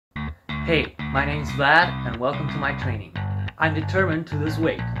Hey, my name's Vlad and welcome to my training. I'm determined to lose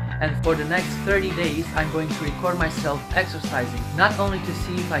weight, and for the next 30 days I'm going to record myself exercising, not only to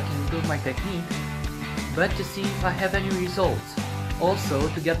see if I can improve my technique, but to see if I have any results, also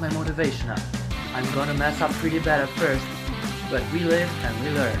to get my motivation up. I'm gonna mess up pretty bad at first, but we live and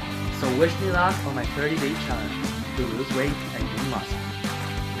we learn. So wish me luck on my 30-day challenge to lose weight and gain muscle.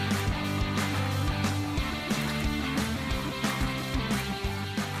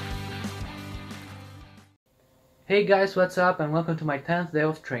 Hey guys, what's up and welcome to my 10th day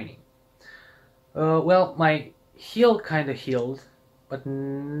of training. Well, my heel kinda healed, but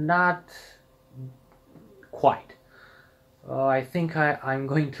not quite. I think I'm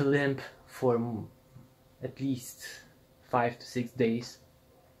going to limp for at least 5 to 6 days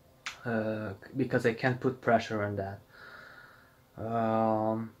because I can't put pressure on that.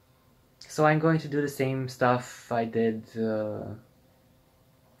 So I'm going to do the same stuff I did the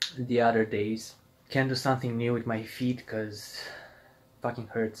other days. Can't do something new with my feet because fucking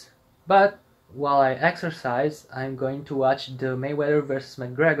hurts. But while I exercise, I'm going to watch the Mayweather vs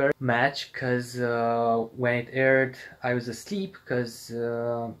McGregor match because when it aired I was asleep because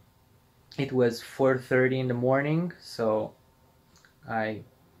it was 4:30 in the morning, so I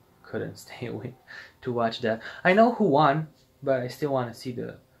couldn't stay awake to watch that. I know who won, but I still want to see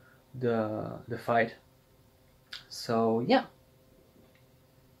the fight. So yeah.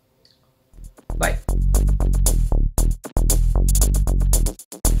 Bye.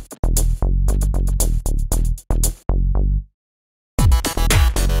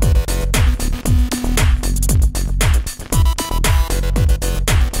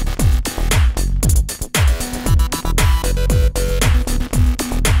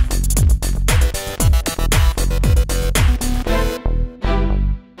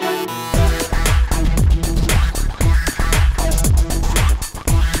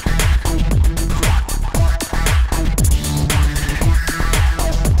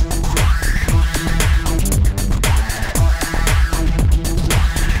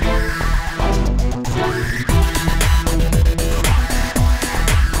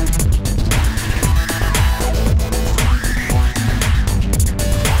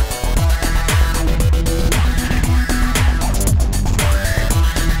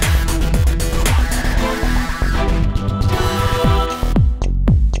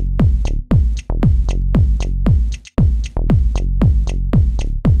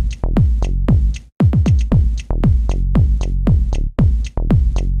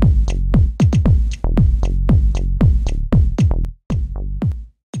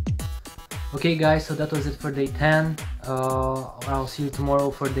 Okay guys, so that was it for day 10. I'll see you tomorrow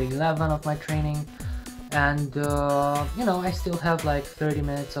for day 11 of my training. And you know, I still have like 30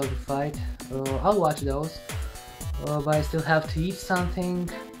 minutes of the fight. I'll watch those. But I still have to eat something.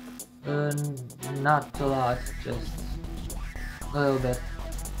 Not a lot, just a little bit.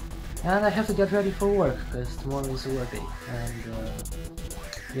 And I have to get ready for work, because tomorrow is a work day. And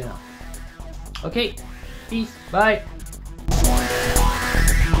you know. Okay, peace, bye!